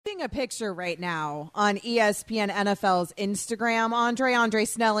Seeing a picture right now on ESPN NFL's Instagram. Andre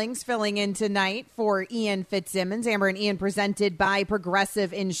Snelling's filling in tonight for Ian Fitzsimmons. Amber and Ian presented by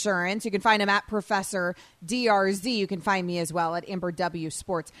Progressive Insurance. You can find him at Professor DRZ. You can find me as well at Amber W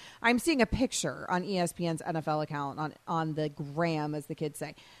Sports. I'm seeing a picture on ESPN's NFL account on the gram, as the kids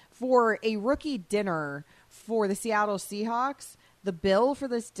say, for a rookie dinner for the Seattle Seahawks. The bill for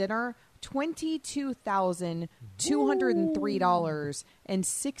this dinner,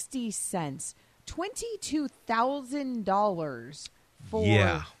 $22,203.60. $22,000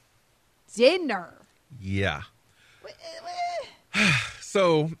 for dinner. Yeah.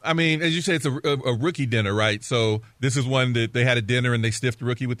 So, I mean, as you say, it's a rookie dinner, right? So this is one that they had a dinner and they stiffed the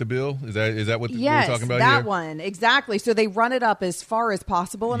rookie with the bill? Is that what we're talking about here? Yes, that one. Exactly. So they run it up as far as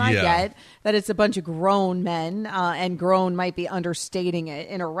possible, and I get that it's a bunch of grown men, and grown might be understating it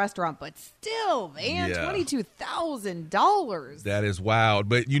in a restaurant, but still, man, $22,000. That is wild.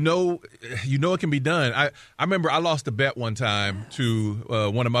 But you know it can be done. I remember I lost a bet one time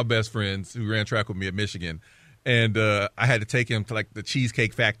to one of my best friends who ran track with me at Michigan. And I had to take him to like the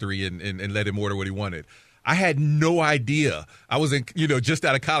Cheesecake Factory and let him order what he wanted. I had no idea. I was just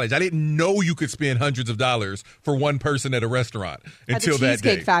out of college. I didn't know you could spend hundreds of dollars for one person at a restaurant until that day. At the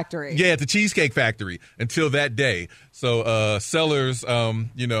Cheesecake Factory. Yeah, at the Cheesecake Factory until that day. So Sellers, I'm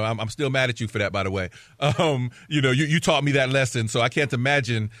still mad at you for that, by the way. You taught me that lesson. So I can't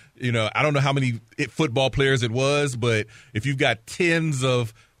imagine, I don't know how many football players it was, but if you've got tens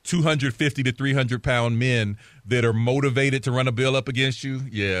of 250 to 300 pound men that are motivated to run a bill up against you,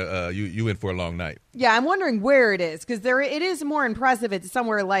 you in for a long night. Yeah, I'm wondering where it is, because it is more impressive. It's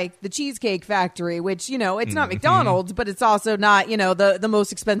somewhere like the Cheesecake Factory, which, it's not McDonald's, but it's also not, the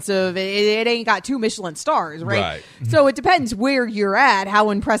most expensive. It ain't got 2 Michelin stars, right? So it depends where you're at, how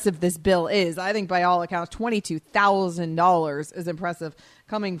impressive this bill is. I think by all accounts, $22,000 is impressive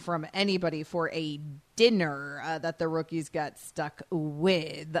coming from anybody for a dinner that the rookies got stuck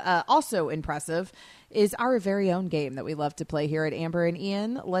with. Also impressive is our very own game that we love to play here at Amber and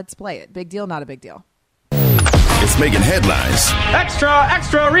Ian. Let's play it. Big deal, not a big deal. It's making headlines.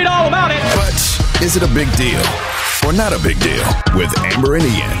 Extra, read all about it. But is it a big deal or not a big deal with Amber and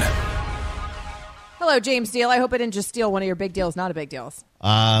Ian? Hello, James Steele. I hope I didn't just steal one of your big deals, not a big deals.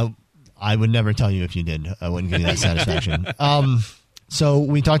 I would never tell you if you did. I wouldn't give you that satisfaction. So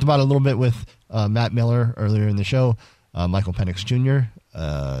we talked about it a little bit with Matt Miller earlier in the show, Michael Penix Jr.,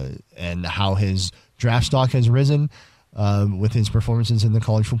 and how his draft stock has risen with his performances in the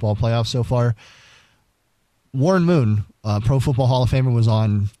college football playoffs so far. Warren Moon, Pro Football Hall of Famer, was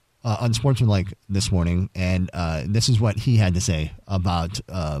on Unsportsmanlike this morning, and this is what he had to say about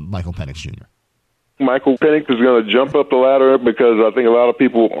Michael Penix Jr. Michael Penix is going to jump up the ladder because I think a lot of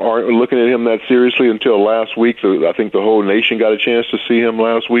people aren't looking at him that seriously until last week. So I think the whole nation got a chance to see him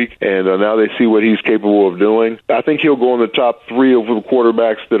last week, and now they see what he's capable of doing. I think he'll go in the top 3 of the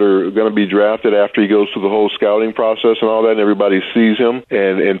quarterbacks that are going to be drafted after he goes through the whole scouting process and all that, and everybody sees him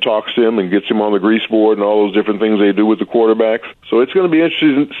and talks to him and gets him on the grease board and all those different things they do with the quarterbacks. So it's going to be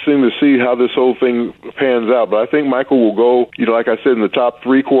interesting to see how this whole thing pans out. But I think Michael will go, like I said, in the top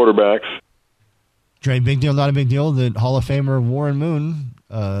 3 quarterbacks. Dre, big deal, not a big deal that Hall of Famer Warren Moon,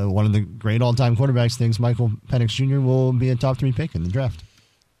 one of the great all-time quarterbacks, thinks Michael Penix Jr. will be a top 3 pick in the draft.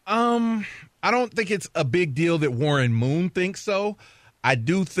 I don't think it's a big deal that Warren Moon thinks so. I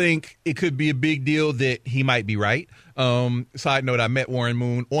do think it could be a big deal that he might be right. Side note, I met Warren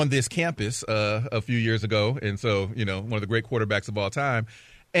Moon on this campus a few years ago, and so, one of the great quarterbacks of all time.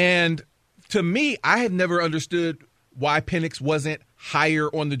 And to me, I have never understood why Penix wasn't higher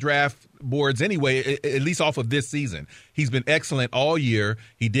on the draft boards anyway, at least off of this season. He's been excellent all year.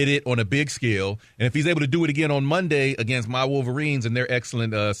 He did it on a big scale. And if he's able to do it again on Monday against my Wolverines and their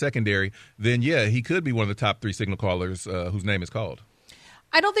excellent secondary, then, he could be one of the top 3 signal callers whose name is called.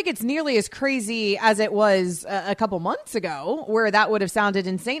 I don't think it's nearly as crazy as it was a couple months ago, where that would have sounded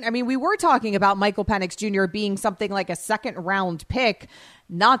insane. I mean, we were talking about Michael Penix Jr. being something like a second-round pick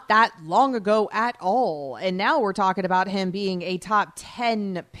not that long ago at all. And now we're talking about him being a top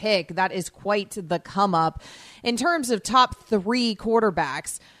 10 pick. That is quite the come up. In terms of top 3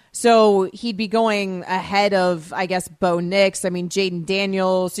 quarterbacks, so he'd be going ahead of, I guess, Bo Nix. I mean, Jaden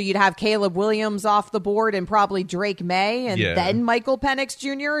Daniels. So you'd have Caleb Williams off the board and probably Drake May and then Michael Penix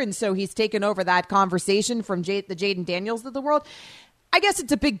Jr. And so he's taken over that conversation from the Jaden Daniels of the world. I guess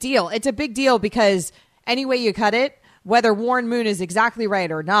it's a big deal. It's a big deal because any way you cut it, whether Warren Moon is exactly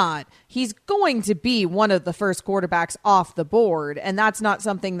right or not, he's going to be one of the first quarterbacks off the board. And that's not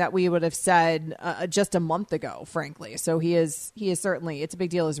something that we would have said just a month ago, frankly. So he is certainly, it's a big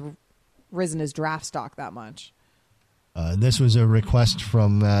deal, has risen his draft stock that much. This was a request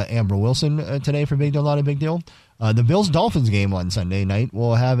from Amber Wilson today for Big Deal, Not a Big Deal. The Bills-Dolphins game on Sunday night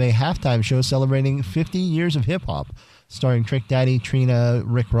will have a halftime show celebrating 50 years of hip-hop, starring Trick Daddy, Trina,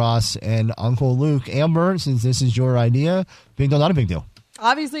 Rick Ross, and Uncle Luke. Amber, since this is your idea, Big Deal, Not a Big Deal.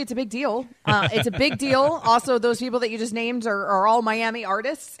 Obviously, it's a big deal. It's a big deal. Also, those people that you just named are all Miami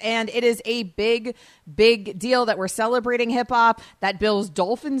artists, and it is a big, big deal that we're celebrating hip-hop. That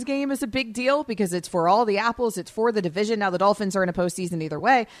Bills-Dolphins game is a big deal because it's for all the apples. It's for the division. Now, the Dolphins are in a postseason either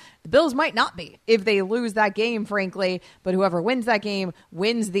way. The Bills might not be if they lose that game, frankly, but whoever wins that game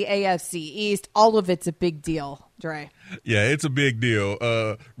wins the AFC East. All of it's a big deal. Dre. Yeah, it's a big deal.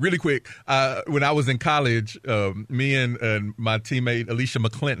 Really quick, when I was in college, me and my teammate Alicia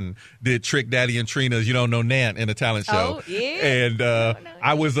McClinton did Trick Daddy and Trina's You Don't Know Nan in a talent show. Oh, yeah. And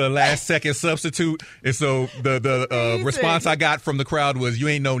I was a last-second substitute, and so the response I got from the crowd was, you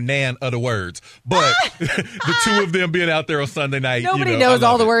ain't know Nan other words. But the two of them being out there on Sunday night, nobody knows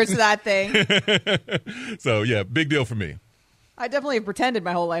all the words to that thing. So, yeah, big deal for me. I definitely have pretended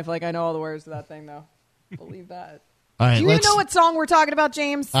my whole life like I know all the words to that thing, though. Believe that. All right, do you know what song we're talking about,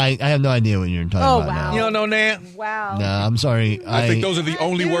 James? I have no idea what you're talking about. Wow. Now. You don't know Nan? Wow. No, I'm sorry. I think those are the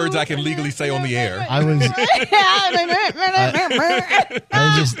only words I can legally say on the air. I was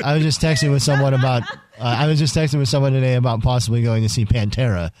just texting with someone about. I was just texting with someone today about possibly going to see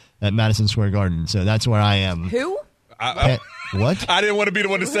Pantera at Madison Square Garden. So that's where I am. Who? What? I didn't want to be the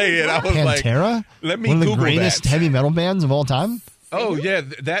one to say it. I was Pantera? Like, let me one of the Google greatest that. heavy metal bands of all time. Oh yeah,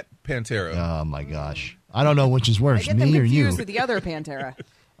 that Pantera. Oh my gosh, I don't know which is I worse, get them me or you. confused with the other Pantera.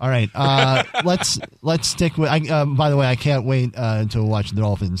 All right, let's stick with. By the way, I can't wait to watch the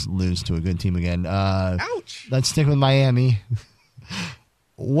Dolphins lose to a good team again. Ouch! Let's stick with Miami.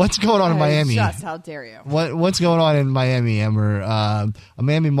 What's going on in Miami? Just how dare you? What's going on in Miami, Amber? A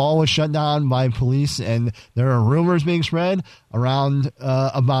Miami mall was shut down by police, and there are rumors being spread around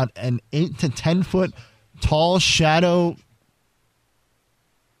about an 8 to 10 foot tall shadowy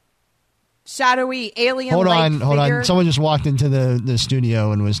alien. Hold on. Someone just walked into the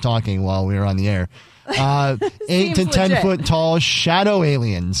studio and was talking while we were on the air. 8 to 10 legit. foot tall shadow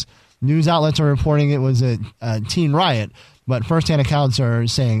aliens. News outlets are reporting it was a teen riot, but firsthand accounts are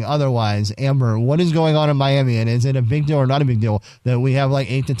saying otherwise. Amber, what is going on in Miami, and is it a big deal or not a big deal that we have like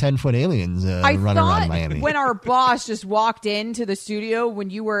 8 to 10 foot aliens running around in Miami? When our boss just walked into the studio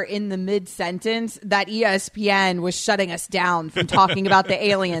when you were in the mid-sentence that ESPN was shutting us down from talking about the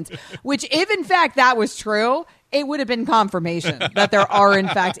aliens, which if in fact that was true, it would have been confirmation that there are in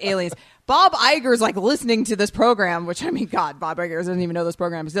fact aliens. Bob Iger's like listening to this program, which, I mean, God, Bob Iger doesn't even know this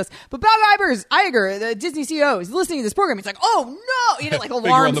program exists. But Bob Iger, the Disney CEO, is listening to this program. He's like, oh, no. You know, like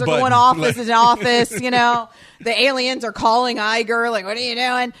alarms are going off. This is an office, you know. The aliens are calling Iger. Like, what are you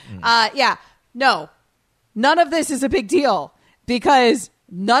doing? Yeah. No. None of this is a big deal because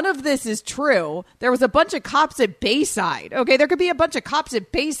none of this is true. There was a bunch of cops at Bayside. Okay, there could be a bunch of cops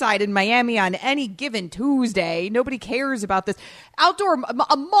at Bayside in Miami on any given Tuesday. Nobody cares about this.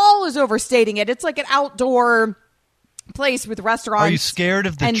 A mall is overstating it. It's like an outdoor place with restaurants. Are you scared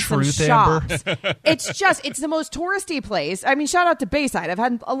of the and truth, some Amber? shops. It's the most touristy place. I mean, shout out to Bayside. I've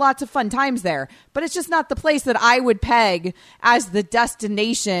had lots of fun times there, but it's just not the place that I would peg as the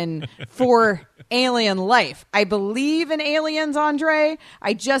destination for alien life. I believe in aliens, Andre.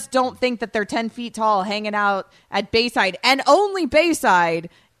 I just don't think that they're 10 feet tall hanging out at Bayside and only Bayside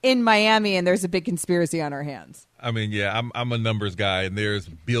in Miami, and there's a big conspiracy on our hands. I mean, yeah, I'm a numbers guy, and there's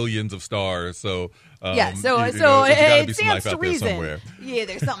billions of stars, so yeah, so it stands to reason. Yeah,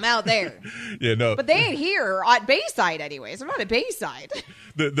 there's something out there. Yeah, no, but they ain't here at Bayside, anyways. They're not at Bayside.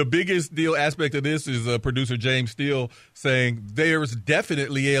 The biggest deal aspect of this is producer James Steele saying there's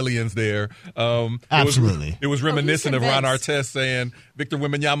definitely aliens there. Absolutely, it was reminiscent of Ron Artest saying Victor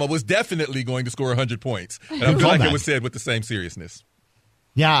Wembanyama was definitely going to score 100 points, and I feel like it was said with the same seriousness.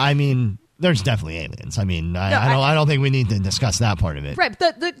 Yeah, I mean, there's definitely aliens. I mean, I don't think we need to discuss that part of it. Right.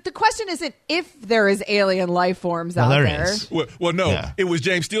 The question isn't if there is alien life forms out there. Is. Well, no. Yeah. It was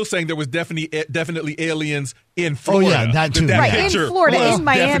James Steele saying there was definitely aliens in Florida. Oh, yeah, that too. Right, in Florida, in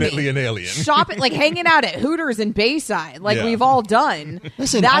Miami. Definitely an alien. Shopping, like hanging out at Hooters in Bayside, like we've all done.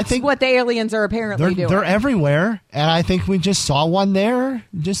 Listen, that's I think what the aliens are apparently doing. They're everywhere, and I think we just saw one there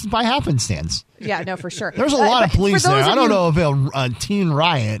just by happenstance. Yeah, no, for sure. There's a lot of police there. I don't know if a teen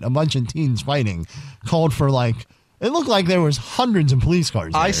riot, a bunch of teens fighting, called for like It looked like there was hundreds of police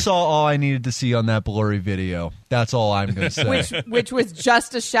cars there. I saw all I needed to see on that blurry video. That's all I'm going to say. Which was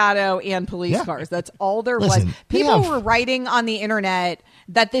just a shadow and police cars. That's all there Listen, was. People were writing on the internet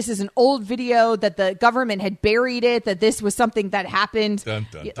that this is an old video, that the government had buried it, that this was something that happened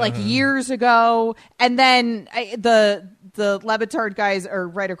like years ago. And then the Levitard guys are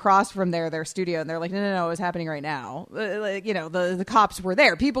right across from their studio, and they're like, no, it was happening right now. The cops were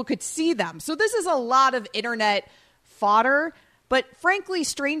there. People could see them. So this is a lot of internet fodder. But frankly,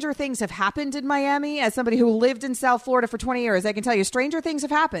 stranger things have happened in Miami. As somebody who lived in South Florida for 20 years, I can tell you stranger things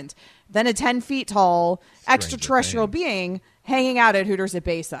have happened than a 10 feet tall extraterrestrial being hanging out at Hooters at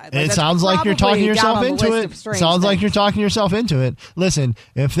Bayside. It sounds like you're talking yourself into it. Sounds like you're talking yourself into it. Listen,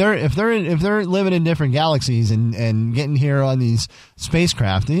 if they're living in different galaxies and getting here on these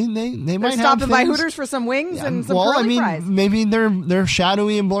spacecraft, they might have stopping by Hooters for some wings and some curly fries. Maybe they're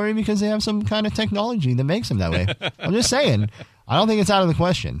shadowy and blurry because they have some kind of technology that makes them that way. I'm just saying. I don't think it's out of the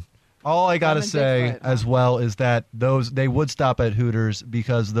question. All I got to say as well is that they would stop at Hooters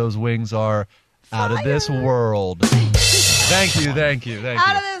because those wings are out of this world. Thank you.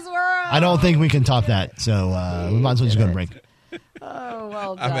 Out of this world. I don't think we can top that, so we might as well just go to break. Oh,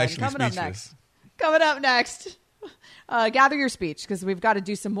 well done. I'm actually Coming up next. Gather your speech, because we've got to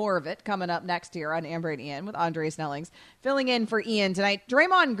do some more of it coming up next here on Amber and Ian with Andre Snellings. Filling in for Ian tonight,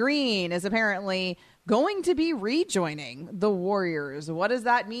 Draymond Green is apparently going to be rejoining the Warriors. What does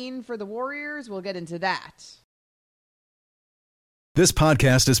that mean for the Warriors? We'll get into that. This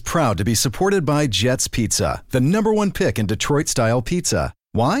podcast is proud to be supported by Jets Pizza, the #1 pick in Detroit-style pizza.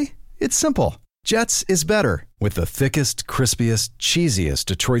 Why? It's simple. Jets is better. With the thickest, crispiest, cheesiest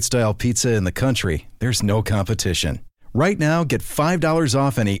Detroit-style pizza in the country, there's no competition. Right now, get $5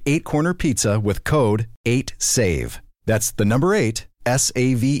 off any 8-corner pizza with code 8SAVE. That's the number 8,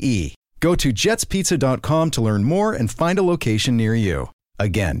 SAVE. Go to jetspizza.com to learn more and find a location near you.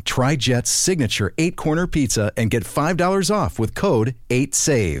 Again, try Jet's signature 8-corner pizza and get $5 off with code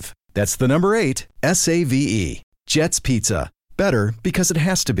 8SAVE. That's the number 8, SAVE. Jet's Pizza. Better because it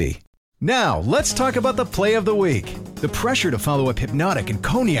has to be. Now, let's talk about the play of the week. The pressure to follow up Hypnotic and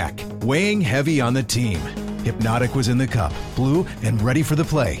Cognac, weighing heavy on the team. Hypnotic was in the cup, blue, and ready for the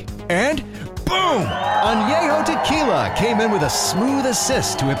play. And boom! Añejo Tequila came in with a smooth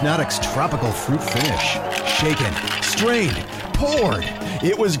assist to Hypnotic's tropical fruit finish. Shaken, strained, poured.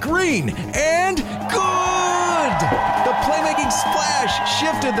 It was green and good! The playmaking splash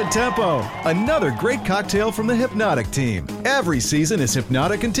shifted the tempo. Another great cocktail from the Hypnotic team. Every season is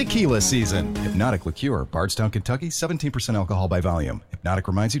Hypnotic and Tequila season. Hypnotic Liqueur, Bardstown, Kentucky, 17% alcohol by volume. Hypnotic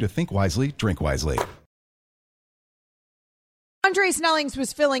reminds you to think wisely, drink wisely. Andre Snellings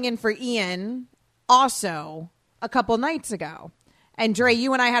was filling in for Ian also a couple nights ago. And Dre,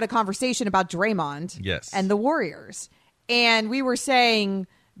 you and I had a conversation about Draymond and the Warriors. And we were saying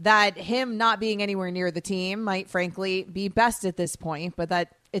that him not being anywhere near the team might frankly be best at this point, but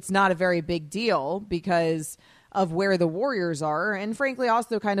that it's not a very big deal because of where the Warriors are, and frankly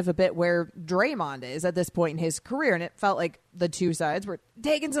also kind of a bit where Draymond is at this point in his career. And it felt like the two sides were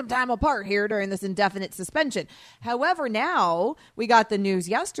taking some time apart here during this indefinite suspension. However, now we got the news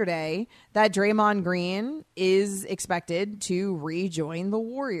yesterday that Draymond Green is expected to rejoin the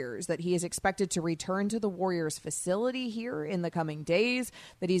Warriors, that he is expected to return to the Warriors facility here in the coming days,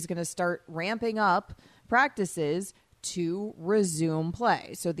 that he's going to start ramping up practices to resume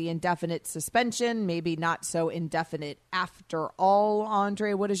play. So the indefinite suspension, maybe not so indefinite after all.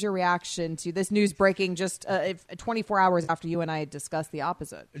 Andre, what is your reaction to this news breaking just 24 hours after you and I had discussed the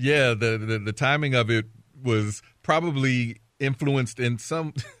opposite? Yeah, the timing of it was probably influenced in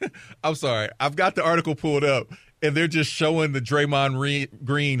some I'm sorry, I've got the article pulled up and they're just showing the Draymond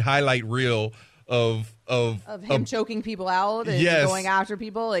Green highlight reel of him choking people out and going after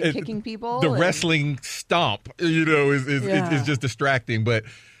people and kicking people. The wrestling stomp, is just distracting. But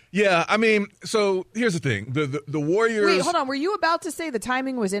yeah, I mean, so here's the thing: the Warriors. Wait, hold on. Were you about to say the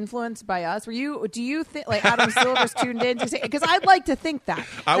timing was influenced by us? Do you think like Adam Silver's tuned in to say? Because I'd like to think that.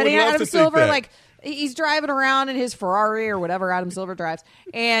 I would love Adam to Silver think that. like. He's driving around in his Ferrari or whatever Adam Silver drives,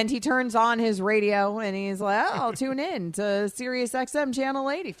 and he turns on his radio, and he's like, oh, I'll tune in to Sirius XM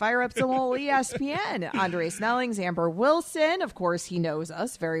Channel 80, fire up some old ESPN. Andre Snellings, Amber Wilson, of course, he knows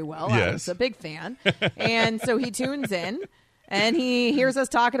us very well. Yes. Adam's a big fan. And so he tunes in, and he hears us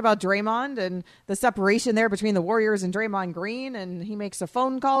talking about Draymond and the separation there between the Warriors and Draymond Green, and he makes a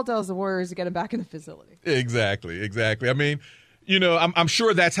phone call, tells the Warriors to get him back in the facility. Exactly. I mean, I'm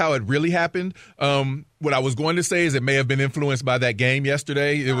sure that's how it really happened. What I was going to say is it may have been influenced by that game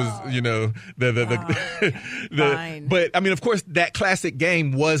yesterday. It was, but I mean, of course, that classic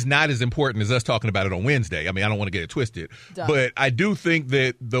game was not as important as us talking about it on Wednesday. I mean, I don't want to get it twisted, but I do think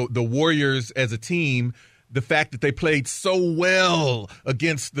that the Warriors as a team, the fact that they played so well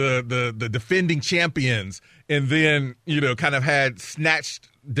against the defending champions and then, kind of had snatched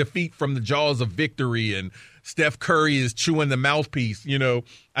defeat from the jaws of victory, and Steph Curry is chewing the mouthpiece.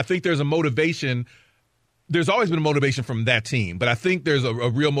 I think there's a motivation. There's always been a motivation from that team, but I think there's a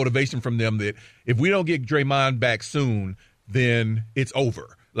real motivation from them that if we don't get Draymond back soon, then it's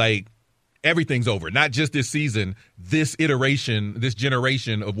over. Like, everything's over. Not just this season, this iteration, this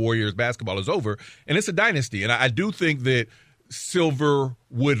generation of Warriors basketball is over, and it's a dynasty. And I do think that Silver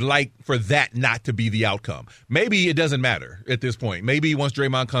would like for that not to be the outcome. Maybe it doesn't matter at this point. Maybe once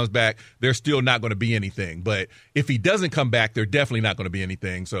Draymond comes back, there's still not going to be anything. But if he doesn't come back, there's definitely not going to be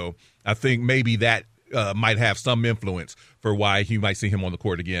anything. So I think maybe that might have some influence for why you might see him on the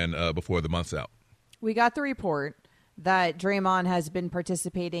court again before the month's out. We got the report that Draymond has been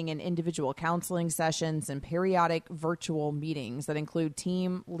participating in individual counseling sessions and periodic virtual meetings that include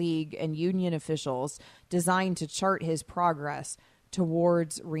team, league, and union officials designed to chart his progress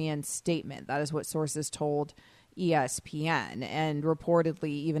towards reinstatement. That is what sources told ESPN. And reportedly,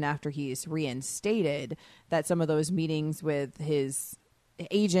 even after he's reinstated, that some of those meetings with his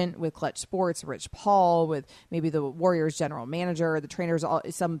agent, with Clutch Sports, Rich Paul, with maybe the Warriors general manager, the trainers,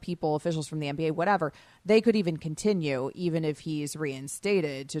 some people, officials from the NBA, whatever, they could even continue even if he's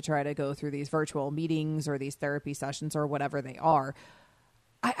reinstated to try to go through these virtual meetings or these therapy sessions or whatever they are.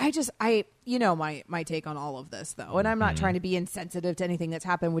 My take on all of this, though, and I'm not trying to be insensitive to anything that's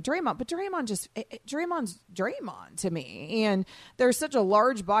happened with Draymond, but Draymond's Draymond to me. And there's such a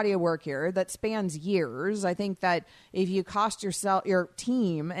large body of work here that spans years. I think that if you cost your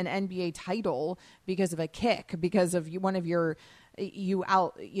team an NBA title because of a kick, because of one of your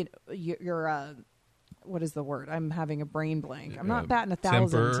what is the word? I'm having a brain blank. I'm not batting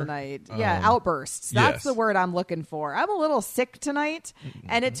 1,000 tonight. Outbursts. That's the word I'm looking for. I'm a little sick tonight,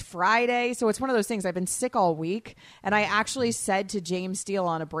 and it's Friday, so it's one of those things. I've been sick all week, and I actually said to James Steele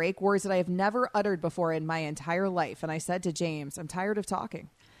on a break words that I have never uttered before in my entire life. And I said to James, I'm tired of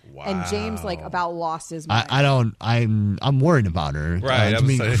talking. Wow. And James about lost his mind. I'm worried about her. Right. To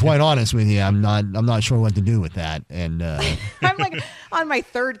be quite honest with you, I'm not sure what to do with that. And I'm like on my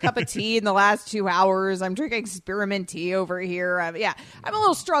third cup of tea in the last 2 hours. I'm drinking spearmint tea over here. I'm a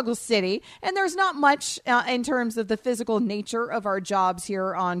little struggle city, and there's not much in terms of the physical nature of our jobs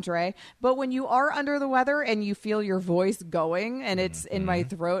here, Andre. But when you are under the weather and you feel your voice going, and it's in my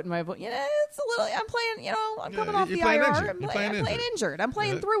throat and my voice, it's a little. I'm playing. I'm coming off the IR. I'm playing injured. I'm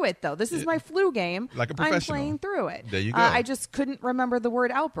playing through it, though. This is my flu game. Like a professional. I'm playing through it. There you go. I just couldn't remember the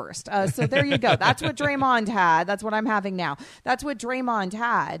word outburst. So there you go. That's what Draymond had. That's what I'm having now. That's what Draymond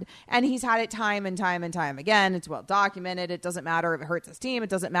had. And he's had it time and time and time again. It's well documented. It doesn't matter if it hurts his team. It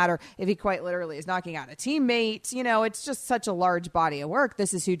doesn't matter if he quite literally is knocking out a teammate. It's just such a large body of work.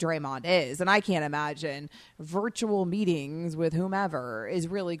 This is who Draymond is. And I can't imagine virtual meetings with whomever is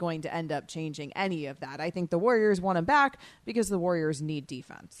really going to end up changing any of that. I think the Warriors want him back because the Warriors need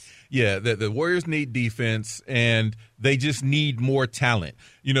defense. Yeah, the Warriors need defense, and they just need more talent.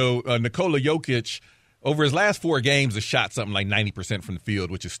 Nikola Jokic, over his last 4 games, has shot something like 90% from the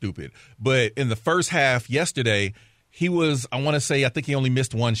field, which is stupid. But in the first half yesterday, he was, I think he only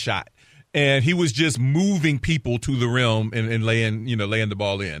missed 1 shot. And he was just moving people to the rim and laying the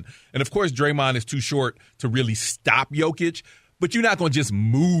ball in. And, of course, Draymond is too short to really stop Jokic. But you're not going to just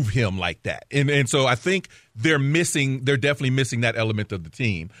move him like that. And so I think they're definitely missing that element of the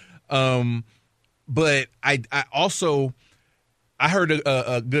team. But I heard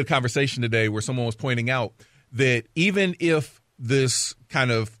a good conversation today where someone was pointing out that even if this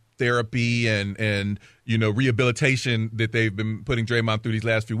kind of therapy and rehabilitation that they've been putting Draymond through these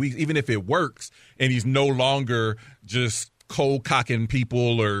last few weeks, even if it works and he's no longer just cold cocking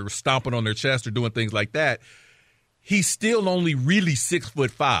people or stomping on their chest or doing things like that, he's still only really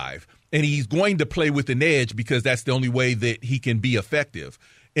 6'5", and he's going to play with an edge because that's the only way that he can be effective.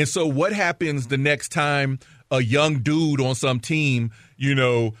 And so what happens the next time a young dude on some team,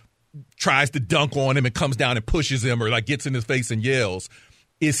 tries to dunk on him and comes down and pushes him or gets in his face and yells?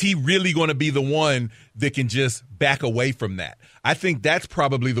 Is he really going to be the one that can just back away from that? I think that's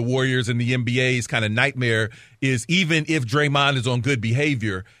probably the Warriors and the NBA's kind of nightmare, is even if Draymond is on good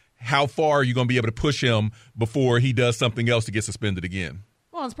behavior, how far are you going to be able to push him before he does something else to get suspended again?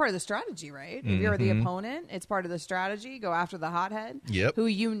 Well, Well, it's part of the strategy, right? If you're the opponent, it's part of the strategy. Go after the hothead, who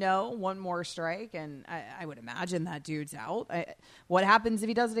one more strike, and I would imagine that dude's out. What happens if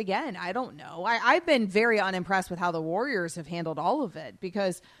he does it again? I don't know. I've been very unimpressed with how the Warriors have handled all of it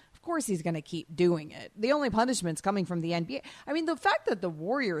because of course he's going to keep doing it. The only punishment's coming from the NBA. I mean, the fact that the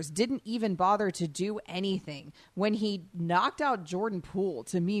Warriors didn't even bother to do anything when he knocked out Jordan Poole,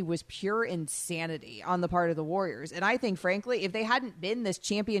 to me, was pure insanity on the part of the Warriors. And I think, frankly, if they hadn't been this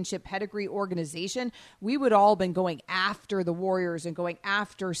championship pedigree organization, we would all been going after the Warriors and going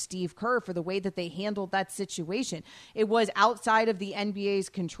after Steve Kerr for the way that they handled that situation. It was outside of the NBA's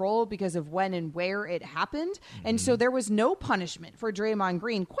control because of when and where it happened. And so there was no punishment for Draymond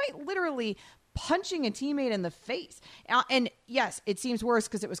Green, quite literally punching a teammate in the face. And yes, it seems worse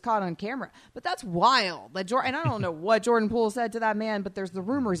because it was caught on camera, but that's wild. And I don't know what Jordan Poole said to that man, but there's the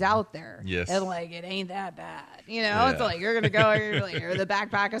rumors out there. Yes. And it ain't that bad. It's like, you're going to go, you're the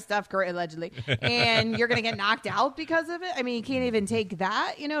backpack of Steph Curry, allegedly, and you're going to get knocked out because of it. I mean, you can't even take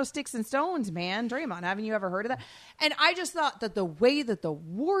that, sticks and stones, man. Draymond, haven't you ever heard of that? And I just thought that the way that the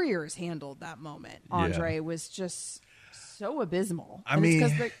Warriors handled that moment, Andre, was just so abysmal. I mean,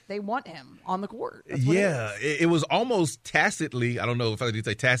 it's because they want him on the court. It was almost tacitly. I don't know if I could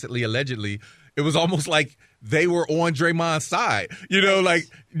say tacitly, allegedly. It was almost like they were on Draymond's side. Like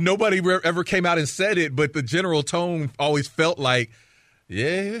nobody ever came out and said it, but the general tone always felt like,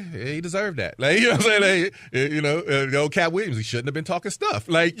 yeah, he deserved that. Like, you know what I'm saying? The old Cat Williams, he shouldn't have been talking stuff.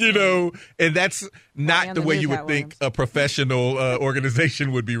 Like, and that's not the way you would think a professional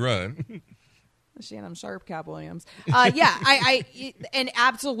organization would be run. Shannon Sharp, Cat Williams. And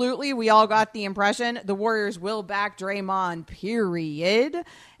absolutely, we all got the impression the Warriors will back Draymond, period.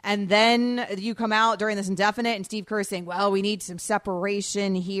 And then you come out during this indefinite and Steve Kerr saying, well, we need some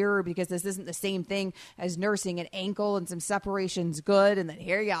separation here because this isn't the same thing as nursing an ankle, and some separation's good. And then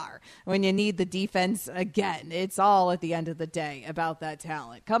here you are when you need the defense again. It's all at the end of the day about that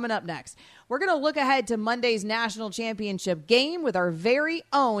talent. Coming up next, we're going to look ahead to Monday's national championship game with our very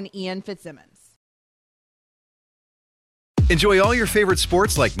own Ian Fitzsimmons. Enjoy all your favorite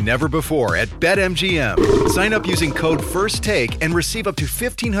sports like never before at BetMGM. Sign up using code FIRSTTAKE and receive up to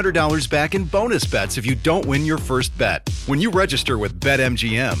 $1,500 back in bonus bets if you don't win your first bet. When you register with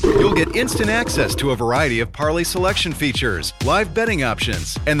BetMGM, you'll get instant access to a variety of parlay selection features, live betting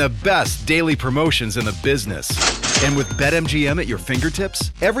options, and the best daily promotions in the business. And with BetMGM at your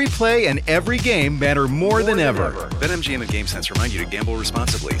fingertips, every play and every game matter more than ever. BetMGM and GameSense remind you to gamble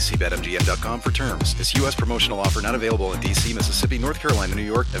responsibly. See BetMGM.com for terms. This U.S. promotional offer not available in D.C., Mississippi, North Carolina, New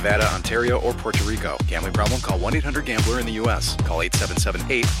York, Nevada, Ontario, or Puerto Rico. Gambling problem? Call 1-800-GAMBLER in the U.S. Call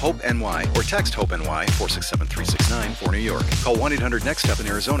 877-8-HOPE-NY or text HOPE-NY 467-369 for New York. Call 1-800-NEXT-STEP in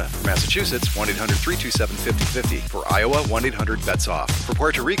Arizona. For Massachusetts, 1-800-327-5050. For Iowa, 1-800-BETS-OFF. For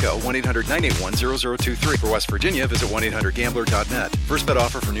Puerto Rico, 1-800-981-0023. For West Virginia, visit 1-800-GAMBLER.net. First bet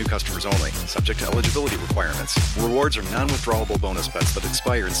offer for new customers only. Subject to eligibility requirements. Rewards are non-withdrawable bonus bets that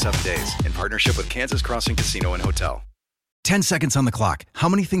expire in 7 days. In partnership with Kansas Crossing Casino and Hotel. 10 seconds on the clock. How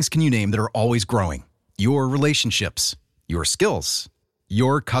many things can you name that are always growing? Your relationships, your skills,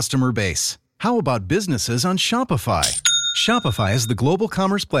 your customer base. How about businesses on Shopify? Shopify is the global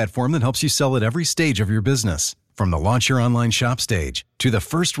commerce platform that helps you sell at every stage of your business. From the launch your online shop stage, to the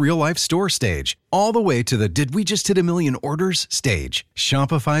first real-life store stage, all the way to the did we just hit a million orders stage.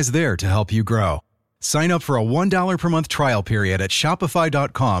 Shopify's there to help you grow. Sign up for a $1 per month trial period at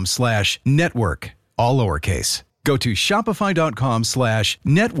shopify.com/network, all lowercase. Go to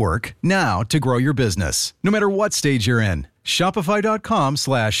shopify.com/network now to grow your business. No matter what stage you're in,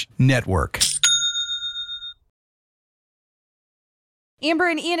 shopify.com/network. Amber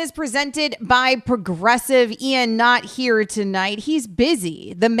and Ian is presented by Progressive. Ian not here tonight. He's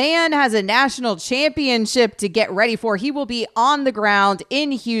busy. The man has a national championship to get ready for. He will be on the ground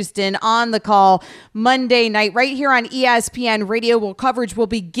in Houston on the call Monday night right here on ESPN Radio. Coverage will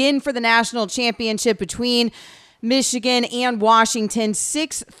begin for the national championship between Michigan and Washington,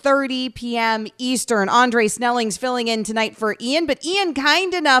 6:30 p.m. Eastern. Andre Snelling's filling in tonight for Ian, but Ian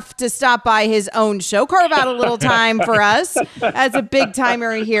kind enough to stop by his own show, carve out a little time for us as a big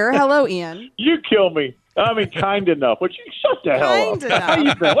timer here. Hello, Ian. You kill me. I mean, kind enough. Would you shut the hell up? How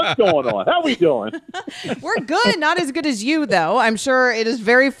you been? What's going on? How we doing? We're good. Not as good as you, though. I'm sure it is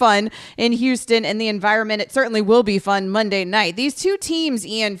very fun in Houston and the environment. It certainly will be fun Monday night. These two teams,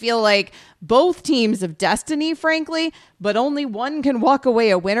 Ian, feel like both teams of destiny, frankly, but only one can walk away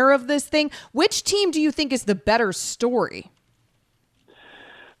a winner of this thing. Which team do you think is the better story?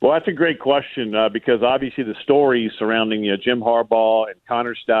 Well, that's a great question because obviously the stories surrounding Jim Harbaugh and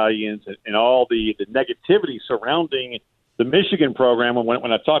Connor Stallions and all the negativity surrounding the Michigan program,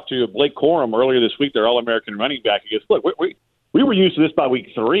 when I talked to Blake Corum earlier this week, their All-American running back, he goes, look, we were used to this by week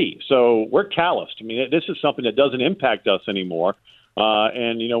 3, so we're calloused. I mean, this is something that doesn't impact us anymore.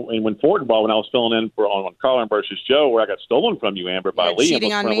 And when Fortenbaugh, when I was filling in on Carlin versus Joe, where I got stolen from you, Amber, by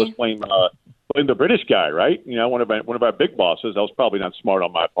Liam, was playing the British guy, right? One of our big bosses. That was probably not smart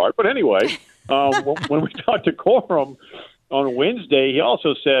on my part. But anyway, when we talked to Corum on Wednesday, he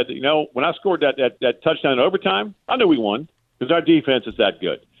also said, when I scored that touchdown in overtime, I knew we won because our defense is that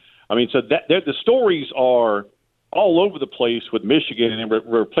good. I mean, so the stories are all over the place with Michigan, and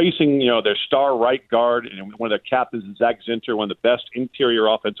replacing their star right guard and one of their captains, Zach Zinter, one of the best interior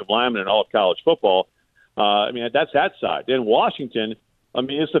offensive linemen in all of college football. I mean, that's that side. Then Washington, I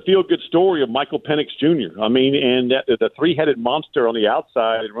mean, it's the feel-good story of Michael Penix Jr. I mean, and the three-headed monster on the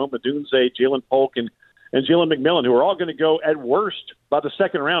outside, and Rome Odunze, Jalen Polk, and Jalen McMillan, who are all going to go at worst by the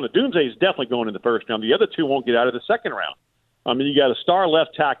second round. Odunze is definitely going in the first round. The other two won't get out of the second round. I mean, you got a star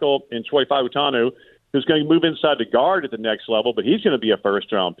left tackle in Troy Fautanu, who's going to move inside the guard at the next level, but he's going to be a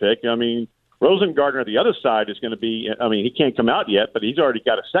first-round pick. I mean, Rosengardner, the other side, is going to be – I mean, he can't come out yet, but he's already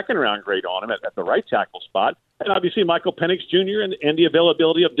got a second-round grade on him at the right tackle spot. And obviously Michael Penix Jr. and the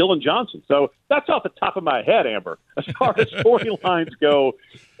availability of Dylan Johnson. So that's off the top of my head, Amber, as far as storylines go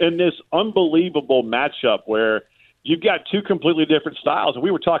in this unbelievable matchup where you've got two completely different styles. And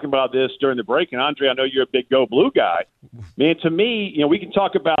we were talking about this during the break, and Andre, I know you're a big Go Blue guy. Man, to me, we can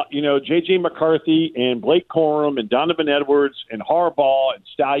talk about, J.J. McCarthy and Blake Corum and Donovan Edwards and Harbaugh and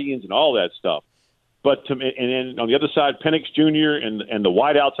Stallions and all that stuff. But and then on the other side, Penix Jr. and the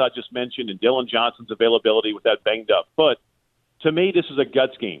wideouts I just mentioned, and Dylan Johnson's availability with that banged up foot. To me, this is a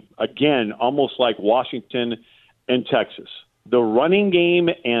guts game. Again, almost like Washington and Texas. The running game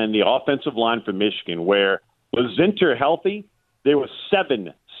and the offensive line for Michigan, where was Zinter healthy, there were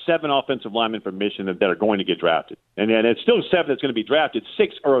seven offensive linemen from Michigan that are going to get drafted. And then it's still 7 that's going to be drafted.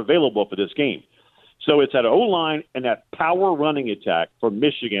 6 are available for this game. So it's that O-line and that power running attack for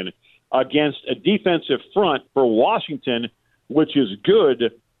Michigan against a defensive front for Washington, which is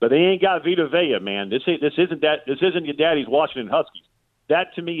good, but they ain't got Vita Vea, man. This isn't your daddy's Washington Huskies.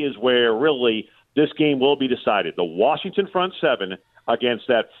 That to me is where really this game will be decided. The Washington front 7 against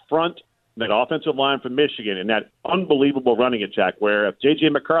that offensive line from Michigan and that unbelievable running attack where if J.J.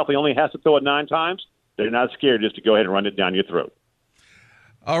 McCarthy only has to throw it 9 times, they're not scared just to go ahead and run it down your throat.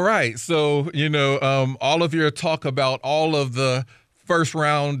 All right. So, all of your talk about all of the first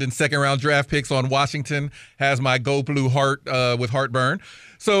round and second round draft picks on Washington has my Go Blue heart with heartburn.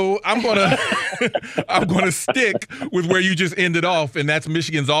 So I'm gonna stick with where you just ended off, and that's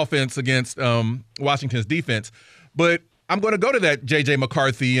Michigan's offense against Washington's defense. But I'm going to go to that J.J.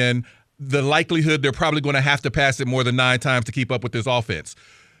 McCarthy and the likelihood they're probably going to have to pass it more than 9 times to keep up with this offense.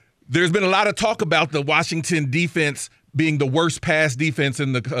 There's been a lot of talk about the Washington defense being the worst pass defense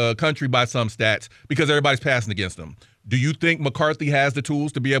in the country by some stats because everybody's passing against them. Do you think McCarthy has the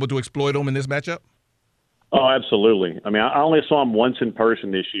tools to be able to exploit them in this matchup? Oh, absolutely. I mean, I only saw him once in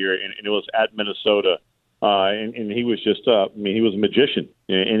person this year, and it was at Minnesota. And he was just, he was a magician.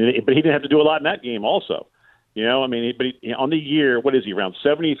 But he didn't have to do a lot in that game also. On the year, what is he, around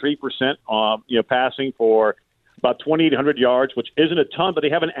 73%, passing for about 2,800 yards, which isn't a ton, but they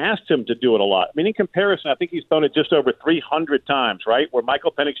haven't asked him to do it a lot. I mean, in comparison, I think he's thrown it just over 300 times, right, where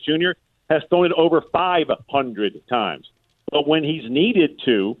Michael Penix Jr. has thrown it over 500 times. But when he's needed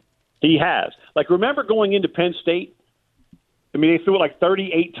to, he has. Like, remember going into Penn State? I mean, they threw it like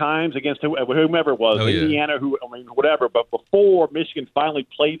 38 times against whomever it was, Indiana, whatever. But before Michigan finally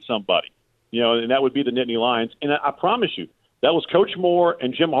played somebody, and that would be the Nittany Lions. And I promise you, that was Coach Moore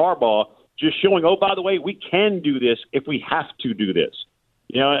and Jim Harbaugh just showing, oh, by the way, we can do this if we have to do this.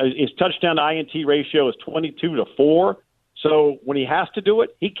 His touchdown to INT ratio is 22-4. So when he has to do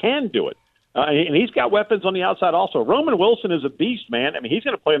it, he can do it. And he's got weapons on the outside also. Roman Wilson is a beast, man. I mean, he's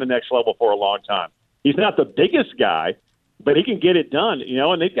going to play in the next level for a long time. He's not the biggest guy, but he can get it done,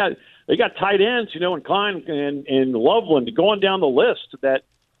 and they got tight ends, and Klein and Loveland going down the list that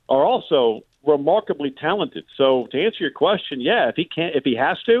are also remarkably talented. So to answer your question, yeah, if he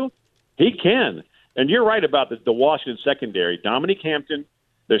has to, he can. And you're right about the Washington secondary. Dominique Hampton,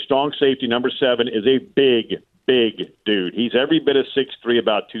 their strong safety, number 7, is a big dude. He's every bit of 6'3",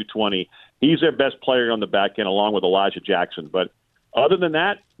 about 220. He's their best player on the back end, along with Elijah Jackson. But other than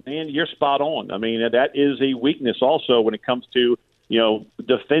that, man, you're spot on. I mean, that is a weakness also when it comes to,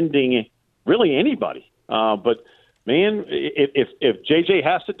 defending really anybody. But, man, if JJ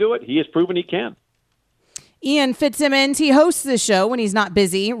has to do it, he has proven he can. Ian Fitzsimmons, he hosts the show when he's not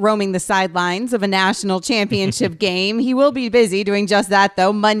busy roaming the sidelines of a national championship game. He will be busy doing just that,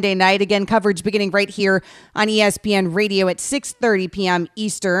 though, Monday night. Again, coverage beginning right here on ESPN Radio at 6:30 p.m.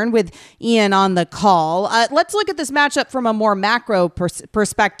 Eastern with Ian on the call. Let's look at this matchup from a more macro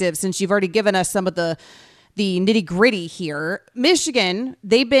perspective, since you've already given us some of the nitty gritty here. Michigan,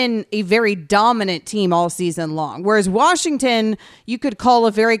 they've been a very dominant team all season long, whereas Washington, you could call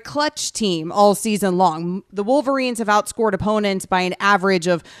a very clutch team all season long. The Wolverines have outscored opponents by an average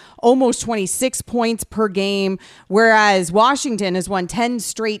of almost 26 points per game, whereas Washington has won 10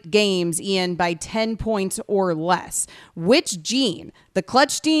 straight games, Ian, by 10 points or less. Which gene, the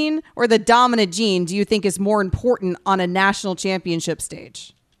clutch gene or the dominant gene, do you think is more important on a national championship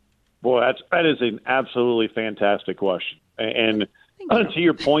stage? Boy, that is an absolutely fantastic question. And to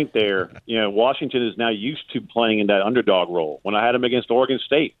your point there, Washington is now used to playing in that underdog role. When I had them against Oregon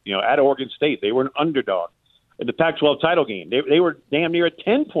State, at Oregon State, they were an underdog. In the Pac-12 title game, they were damn near a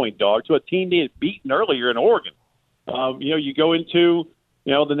 10-point dog to a team they had beaten earlier in Oregon. You go into,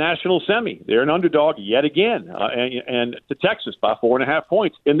 the national semi, they're an underdog yet again. And to Texas by 4.5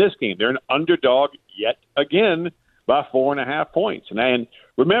 points in this game. They're an underdog yet again by 4.5 points. And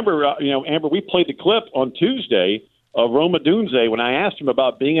remember, Amber, we played the clip on Tuesday of Rome Odunze when I asked him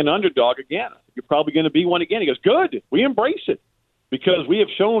about being an underdog again. You're probably going to be one again. He goes, good, we embrace it because we have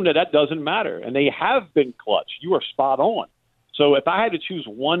shown that doesn't matter. And they have been clutch. You are spot on. So if I had to choose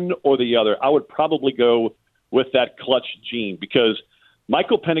one or the other, I would probably go with that clutch gene because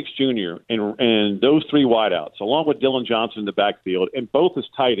Michael Penix Jr. and those three wideouts, along with Dylan Johnson in the backfield, and both as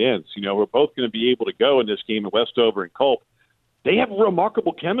tight ends, we're both going to be able to go in this game in Westover and Culp. They have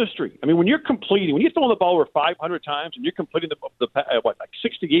remarkable chemistry. I mean, when you're throwing the ball over 500 times and you're completing like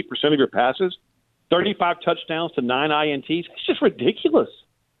 68% of your passes, 35 touchdowns to 9 INTs, it's just ridiculous.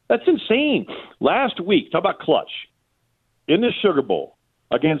 That's insane. Last week, talk about clutch. In the Sugar Bowl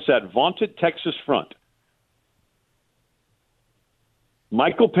against that vaunted Texas front,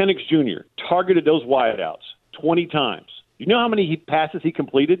 Michael Penix Jr. targeted those wideouts 20 times. You know how many passes he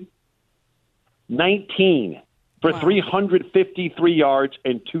completed? 19 for 353 yards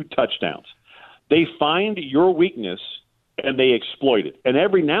and 2 touchdowns. They find your weakness and they exploit it. And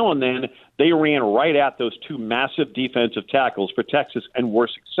every now and then they ran right at those 2 massive defensive tackles for Texas and were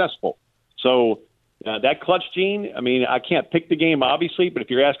successful. So that clutch gene, I mean, I can't pick the game, obviously, but if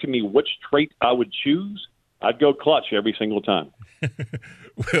you're asking me which trait I would choose, I'd go clutch every single time.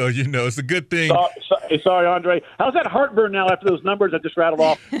 Well, it's a good thing. Sorry, Andre. How's that heartburn now after those numbers I just rattled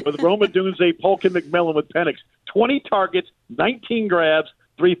off with Rome Odunze, Polk, and McMillan with Penix? 20 targets, 19 grabs,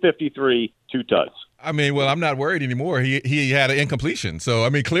 353, 2 tugs. I mean, well, I'm not worried anymore. He had an incompletion. So, I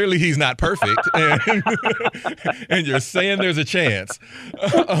mean, clearly he's not perfect. And you're saying there's a chance.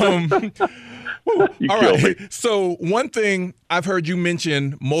 All right. So one thing I've heard you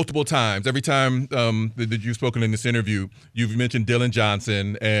mention multiple times, every time that you've spoken in this interview, you've mentioned Dylan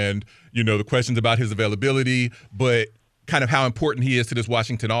Johnson and, the questions about his availability, but kind of how important he is to this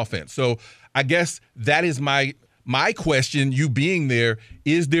Washington offense. So I guess that is my question, you being there.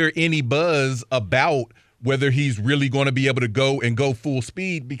 Is there any buzz about whether he's really going to be able to go full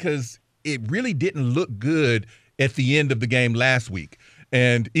speed? Because it really didn't look good at the end of the game last week.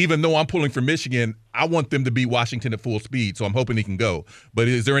 And even though I'm pulling for Michigan, I want them to beat Washington at full speed, so I'm hoping he can go. But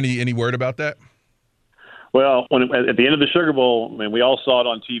is there any word about that? Well, at the end of the Sugar Bowl, we all saw it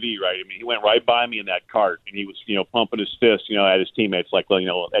on TV, right? I mean, he went right by me in that cart, and he was, pumping his fist, at his teammates, like,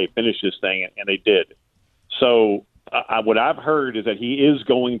 hey, finish this thing, and they did. So what I've heard is that he is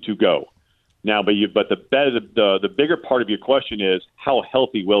going to go. Now, but the bigger part of your question is how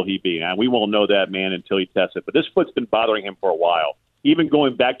healthy will he be? And we won't know that, man, until he tests it. But this foot's been bothering him for a while. Even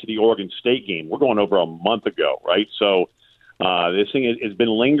going back to the Oregon State game, we're going over a month ago, right? So this thing has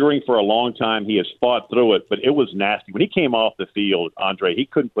been lingering for a long time. He has fought through it, but it was nasty. When he came off the field, Andre, he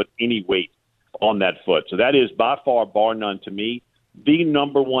couldn't put any weight on that foot. So that is by far, bar none to me, the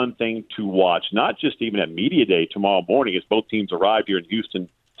number one thing to watch, not just even at Media Day tomorrow morning as both teams arrive here in Houston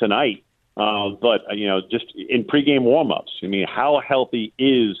tonight, but, just in pregame warmups. I mean, how healthy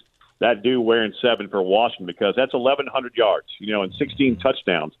is that dude wearing 7 for Washington? Because that's 1,100 yards, and 16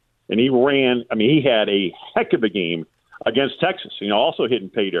 touchdowns. And he had a heck of a game against Texas, also hitting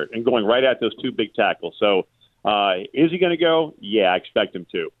pay dirt and going right at those 2 big tackles. So is he going to go? Yeah, I expect him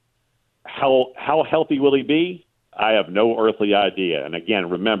to. How healthy will he be? I have no earthly idea. And again,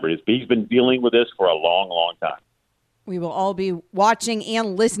 remember, he's been dealing with this for a long, long time. We will all be watching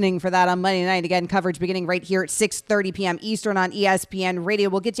and listening for that on Monday night. Again, coverage beginning right here at 6:30 p.m. Eastern on ESPN Radio.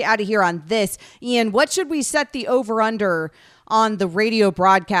 We'll get you out of here on this. Ian, what should we set the over-under on the radio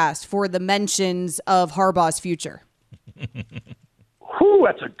broadcast for the mentions of Harbaugh's future? Whew,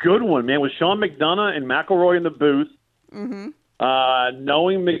 that's a good one, man. With Sean McDonough and McElroy in the booth, knowing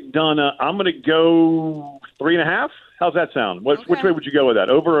McDonough, I'm going to go 3.5. How's that sound? Which way would you go with that?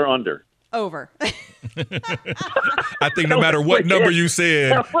 Over or under? Over. I think no matter what number you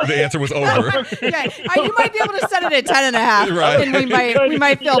said, the answer was over. Okay. You might be able to set it at 10.5, right. and we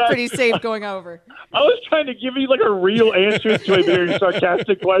might feel pretty safe going over. I was trying to give you like a real answer to a very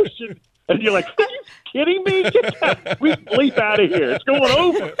sarcastic question, and you're like, "Are you kidding me? We bleep out of here. It's going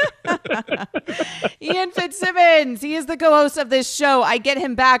over." Ian Fitzsimmons, he is the co-host of this show. I get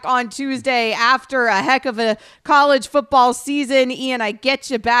him back on Tuesday after a heck of a college football season. Ian, I get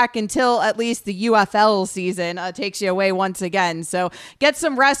you back until at least the UFL season takes you away once again. So get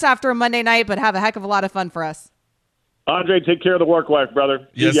some rest after a Monday night, but have a heck of a lot of fun for us. Andre, take care of the work wife, brother.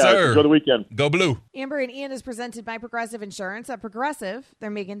 Yes, sir. Enjoy the weekend. Go Blue. Amber and Ian is presented by Progressive Insurance. At Progressive,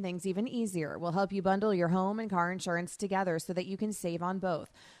 they're making things even easier. We'll help you bundle your home and car insurance together so that you can save on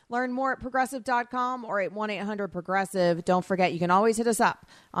both. Learn more at Progressive.com or at 1-800-PROGRESSIVE. Don't forget, you can always hit us up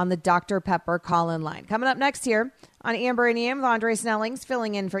on the Dr. Pepper call-in line. Coming up next here on Amber and Ian with Andre Snellings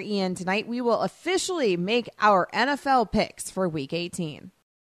filling in for Ian tonight, we will officially make our NFL picks for Week 18.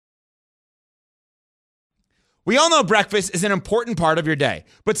 We all know breakfast is an important part of your day,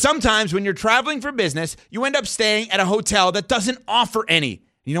 but sometimes when you're traveling for business, you end up staying at a hotel that doesn't offer any.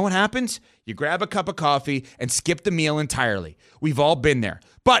 You know what happens? You grab a cup of coffee and skip the meal entirely. We've all been there.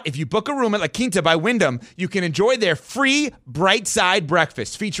 But if you book a room at La Quinta by Wyndham, you can enjoy their free Bright Side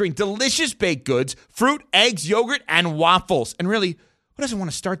breakfast featuring delicious baked goods, fruit, eggs, yogurt, and waffles. And really, who doesn't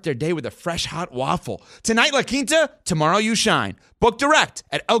want to start their day with a fresh hot waffle? Tonight, La Quinta, tomorrow you shine. Book direct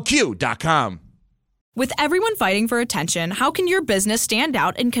at LQ.com. With everyone fighting for attention, how can your business stand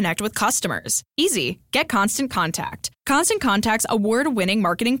out and connect with customers? Easy. Get Constant Contact. Constant Contact's award-winning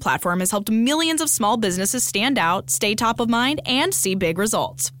marketing platform has helped millions of small businesses stand out, stay top of mind, and see big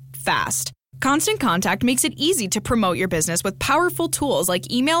results fast. Constant Contact makes it easy to promote your business with powerful tools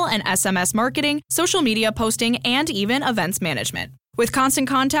like email and SMS marketing, social media posting, and even events management. With Constant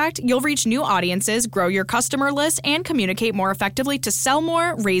Contact, you'll reach new audiences, grow your customer list, and communicate more effectively to sell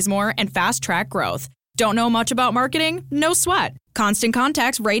more, raise more, and fast-track growth. Don't know much about marketing? No sweat. Constant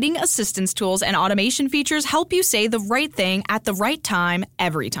Contact's writing assistance tools and automation features help you say the right thing at the right time,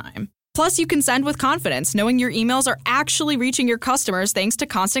 every time. Plus, you can send with confidence, knowing your emails are actually reaching your customers thanks to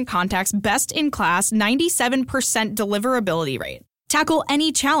Constant Contact's best-in-class 97% deliverability rate. Tackle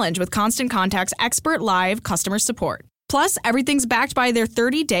any challenge with Constant Contact's expert live customer support. Plus, everything's backed by their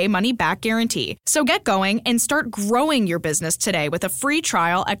 30-day money-back guarantee. So get going and start growing your business today with a free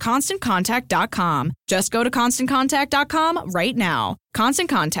trial at ConstantContact.com. Just go to ConstantContact.com right now. Constant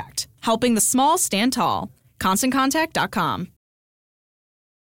Contact, helping the small stand tall. ConstantContact.com.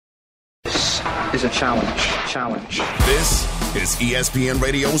 This is a challenge. This is ESPN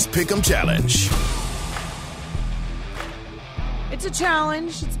Radio's Pick'em Challenge. It's a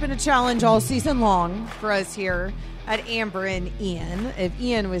challenge. It's been a challenge all season long for us here at Amber and Ian. If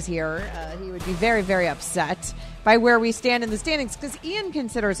Ian was here, he would be very, very upset by where we stand in the standings because Ian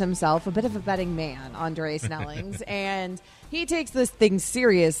considers himself a bit of a betting man, Andre Snellings, and he takes this thing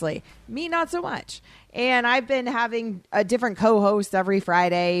seriously. Me, not so much. And I've been having a different co-host every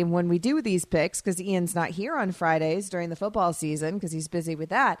Friday when we do these picks because Ian's not here on Fridays during the football season because he's busy with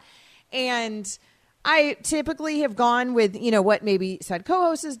that. And I typically have gone with, what maybe said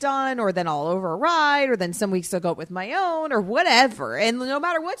co-host has done, or then I'll override, or then some weeks I'll go with my own, or whatever. And no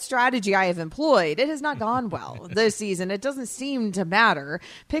matter what strategy I have employed, it has not gone well this season. It doesn't seem to matter.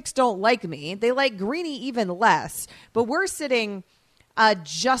 Picks don't like me. They like Greeny even less. But we're sitting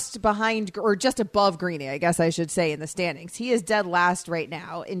just behind, or just above Greeny, I guess I should say, in the standings. He is dead last right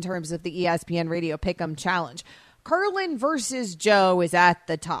now in terms of the ESPN Radio Pick'em Challenge. Carlin versus Joe is at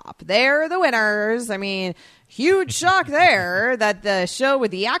the top. They're the winners. I mean, huge shock there that the show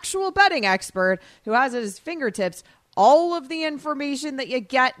with the actual betting expert who has at his fingertips all of the information that you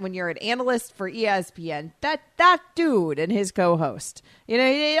get when you're an analyst for ESPN. That dude and his co-host.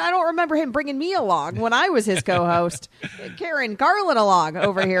 I don't remember him bringing me along when I was his co-host. Karen Carlin along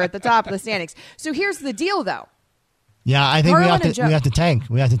over here at the top of the standings. So here's the deal, though. Yeah, I think we have to tank.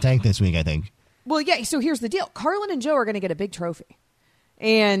 We have to tank this week, I think. Well, yeah, so here's the deal. Carlin and Joe are going to get a big trophy.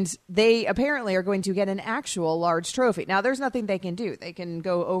 And they apparently are going to get an actual large trophy. Now, there's nothing they can do. They can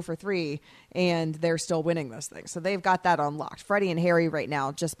go 0 for 3, and they're still winning this thing. So they've got that unlocked. Freddie and Harry right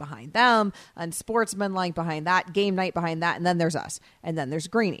now just behind them, and Sportsmanlike behind that, Game Night behind that, and then there's us. And then there's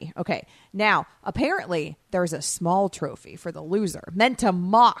Greeny. Okay, now, apparently, there's a small trophy for the loser, meant to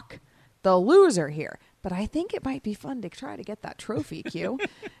mock the loser here. but I think it might be fun to try to get that trophy, Q.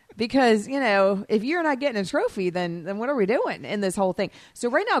 Because, if you're not getting a trophy, then what are we doing in this whole thing? So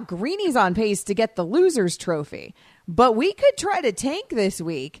right now, Greeny's on pace to get the loser's trophy. But we could try to tank this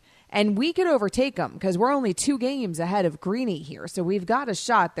week, and we could overtake them because we're only 2 games ahead of Greeny here. So we've got a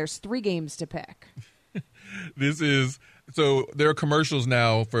shot. There's 3 games to pick. So there are commercials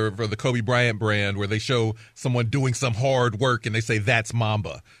now for the Kobe Bryant brand where they show someone doing some hard work and they say, that's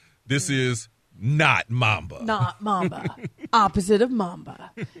Mamba. This is not Mamba. Not Mamba. Opposite of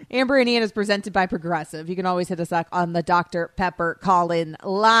Mamba. Amber and Ian is presented by Progressive. You can always hit us up on the Dr. Pepper call-in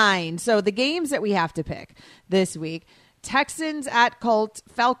line. So the games that we have to pick this week: Texans at Colts,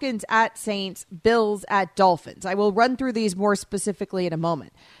 Falcons at Saints, Bills at Dolphins. I will run through these more specifically in a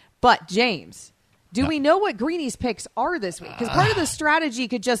moment. But, James, do we know what Greeny's picks are this week? Because part of the strategy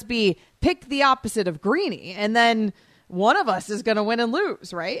could just be pick the opposite of Greeny, and then one of us is going to win and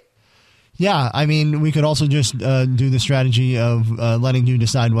lose, right? Yeah, I mean, we could also just do the strategy of letting you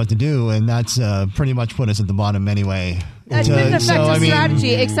decide what to do, and that's pretty much put us at the bottom anyway. That's been an effective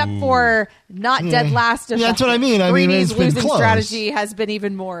strategy, except for not dead last. Yeah, that's what I mean. Greeny's it's been losing close. strategy has been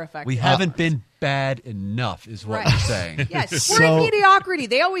even more effective. We haven't been bad enough, is what we're saying. Yes, we're in mediocrity.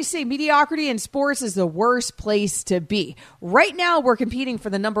 They always say mediocrity in sports is the worst place to be. Right now, we're competing for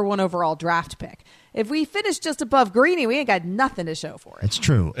the number 1 overall draft pick. If we finish just above Greeny, we ain't got nothing to show for it. It's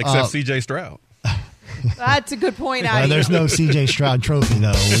true. Except C.J. Stroud. That's a good point. There's no C.J. Stroud trophy,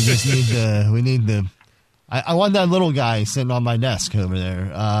 though. We just need the. I want that little guy sitting on my desk over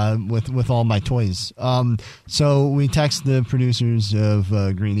there with all my toys. So we text the producers of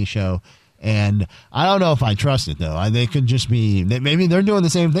Greeny Show, and I don't know if I trust it though. They could just be. Maybe they're doing the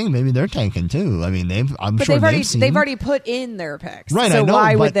same thing. Maybe they're tanking too. I mean, they've already put in their picks, right? So I know,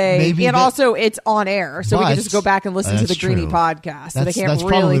 why would they? And also, it's on air, so we can just go back and listen to the Greeny podcast. So they can't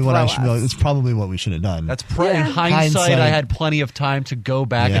really throw us. It's probably what we should have done. That's in hindsight. I had plenty of time to go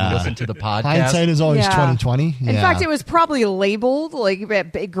back and listen to the podcast. Hindsight is always 20/20. In fact, it was probably labeled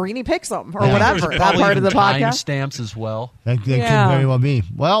like Greeny picks them or whatever. That part of the podcast. Timestamps as well. That could very well be.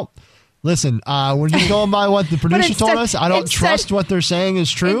 Well. Listen, we're just going by what the producer told us. I don't trust what they're saying is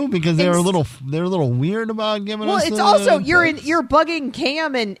true because they're a little weird about giving us. Well, it's also you're bugging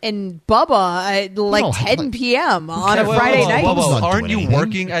Cam and Bubba at like 10 p.m. on a Friday night. Aren't you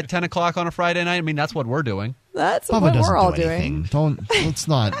working at 10 o'clock on a Friday night? I mean, that's what we're doing. That's Bubba what we're all doing. Let's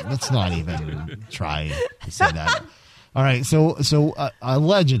not even try to say that. All right, so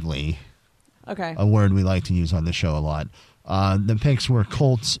allegedly, a word we like to use on the show a lot. The picks were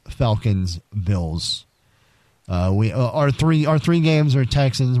Colts, Falcons, Bills. Our three games are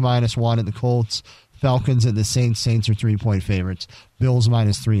Texans -1 at the Colts, Falcons at the Saints. Saints are 3-point favorites. Bills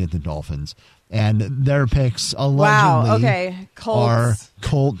 -3 at the Dolphins. And their picks allegedly are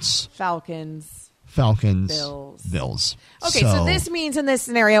Colts, Falcons, Bills. Okay, so this means in this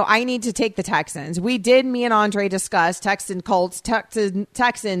scenario, I need to take the Texans. Me and Andre discussed Colts.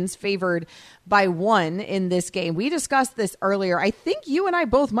 Texans favored by 1 in this game. We discussed this earlier. I think you and I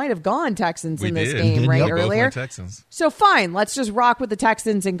both might have gone Texans in this game, right? Earlier. Both went Texans. So fine, let's just rock with the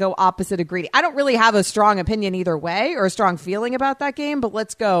Texans and go opposite of Greeny. I don't really have a strong opinion either way or a strong feeling about that game, but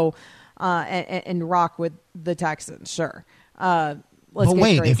let's go and rock with the Texans. Sure. But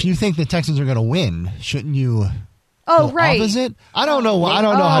wait, crazy. if you think the Texans are going to win, shouldn't you? Oh, go right. Opposite? I don't know. I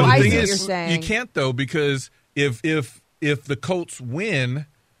don't know how to do I see this. what you're saying. You can't though, because if the Colts win,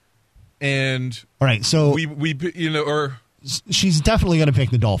 and all right, so she's definitely going to pick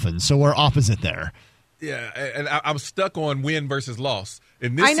the Dolphins. So we're opposite there. Yeah, and I'm stuck on win versus loss.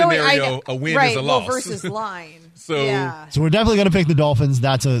 In this scenario, a win is a loss. Versus line. So we're definitely going to pick the Dolphins.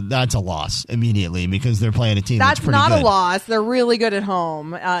 That's a loss immediately because they're playing a team that's pretty not good. A loss. They're really good at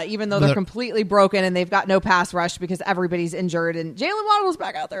home, even though they're completely broken and they've got no pass rush because everybody's injured. And Jalen Waddle's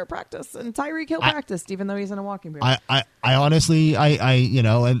back out there at practice, and Tyreek Hill practiced even though he's in a walking boot. I honestly,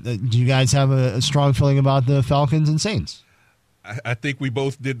 do you guys have a strong feeling about the Falcons and Saints? I think we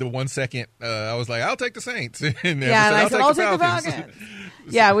both did the 1 second. I was like, I'll take the Saints. And I said, I'll take the Falcons.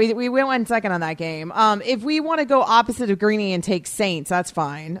 Yeah, we went 1 second on that game. If we want to go opposite of Greeny and take Saints, that's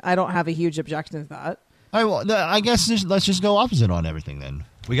fine. I don't have a huge objection to that. All right, I guess let's just go opposite on everything then.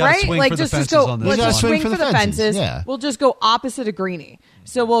 We got to swing for the fences on this. Let's just swing for the fences. Yeah. We'll just go opposite of Greeny.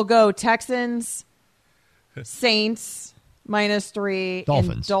 So we'll go Texans, Saints -3, Dolphins.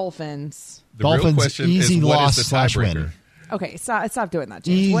 and Dolphins. The real question easy is, what loss is the tiebreaker? Okay, stop doing that,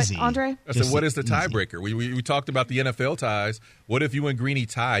 James. Easy. What, Andre? I said, what is the tiebreaker? We talked about the NFL ties. What if you and Greeny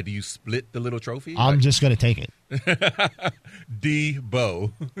tie? Do you split the little trophy? I'm just going to take it.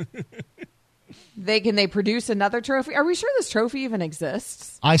 Debo. Can they produce another trophy? Are we sure this trophy even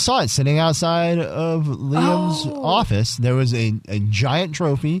exists? I saw it sitting outside of Liam's office. There was a giant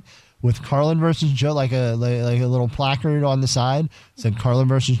trophy with Carlin versus Joe, like a little placard on the side. It said Carlin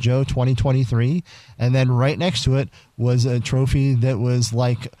versus Joe 2023. And then right next to it was a trophy that was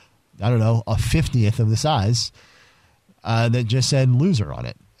like, I don't know, a 50th of the size that just said loser on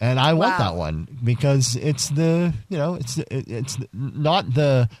it. And I want that one because it's it's not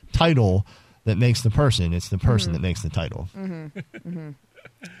the title that makes the person. It's the person that makes the title.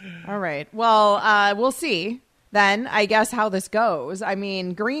 All right. Well, we'll see then, I guess, how this goes. I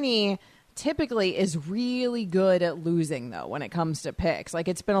mean, Greeny typically is really good at losing, though, when it comes to picks. Like,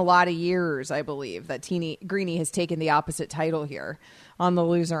 it's been a lot of years, I believe, that Greeny has taken the opposite title here on the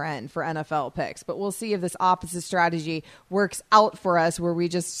loser end for NFL picks. But we'll see if this opposite strategy works out for us, where we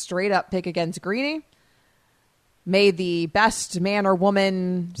just straight up pick against Greeny. May the best man or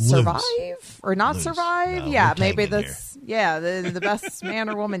woman survive or not survive. No, yeah, maybe this. Yeah, the best man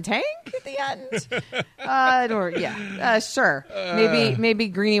or woman tank at the end. Sure. Maybe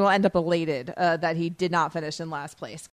Greeny will end up elated that he did not finish in last place.